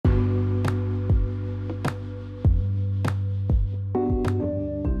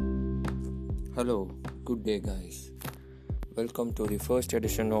Hello, good day, guys. Welcome to the first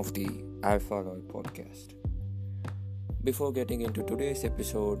edition of the Alpha Loy podcast. Before getting into today's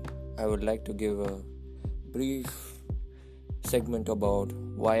episode, I would like to give a brief segment about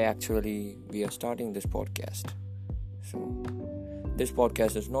why actually we are starting this podcast. So, this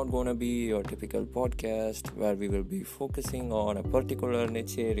podcast is not going to be your typical podcast where we will be focusing on a particular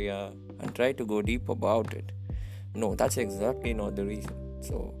niche area and try to go deep about it. No, that's exactly not the reason.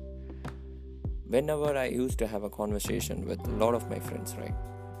 So, whenever I used to have a conversation with a lot of my friends, right,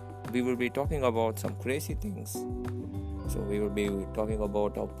 we will be talking about some crazy things. So we will be talking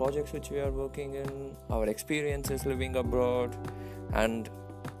about our projects which we are working in, our experiences living abroad, and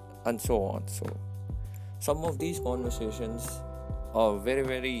so on. So some of these conversations are very,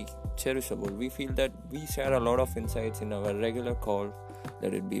 very cherishable. We feel that we share a lot of insights in our regular call,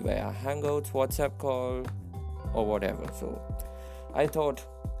 let it be via Hangouts, WhatsApp call, or whatever. So I thought,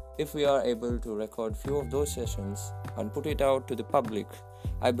 if we are able to record few of those sessions and put it out to the public,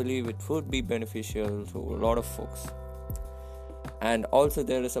 I believe it would be beneficial to a lot of folks. And also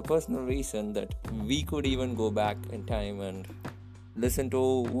there is a personal reason that we could even go back in time and listen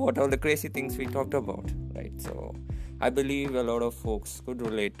to what all the crazy things we talked about, right? So I believe a lot of folks could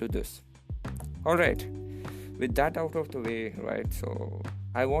relate to this. Alright, with that out of the way, right, so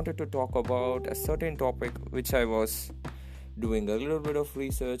I wanted to talk about a certain topic which I was doing a little bit of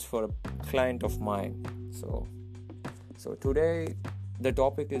research for a client of mine. So today the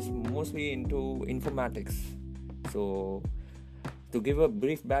topic is mostly into informatics. So to give a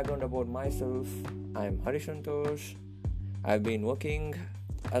brief background about myself, I'm Harish Santosh. I've been working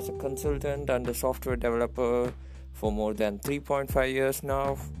as a consultant and a software developer for more than 3.5 years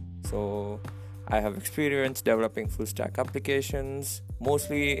now. So I have experience developing full stack applications,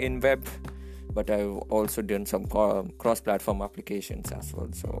 mostly in web, but I've also done some cross-platform applications as well.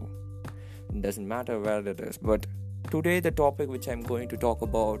 So it doesn't matter where it is. But today the topic which I'm going to talk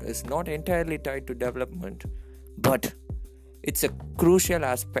about is not entirely tied to development, but it's a crucial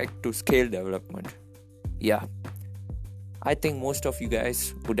aspect to scale development. Yeah, I think most of you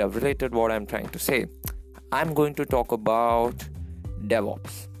guys would have related what I'm trying to say. I'm going to talk about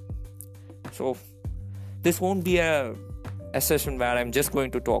DevOps. So this won't be a session where I'm just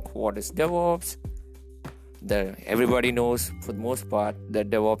going to talk what is DevOps. Everybody knows for the most part that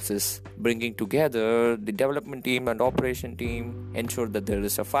DevOps is bringing together the development team and operation team, ensure that there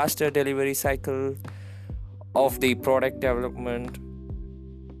is a faster delivery cycle of the product development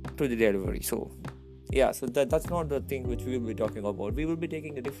to the delivery. So that's not the thing which we will be talking about. We will be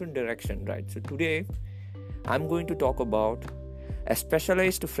taking a different direction, right? So today I'm going to talk about a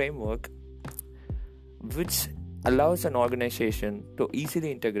specialized framework which allows an organization to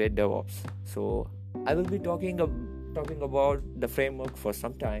easily integrate DevOps. So I will be talking about the framework for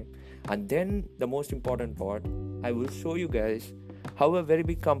some time, and then the most important part, I will show you guys how a very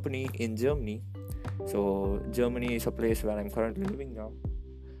big company in Germany, so Germany is a place where I'm currently living now,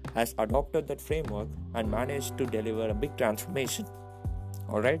 has adopted that framework and managed to deliver a big transformation.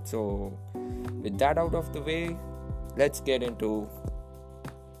 Alright, so with that out of the way, let's get into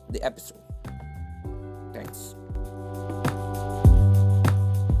the episode. Thanks.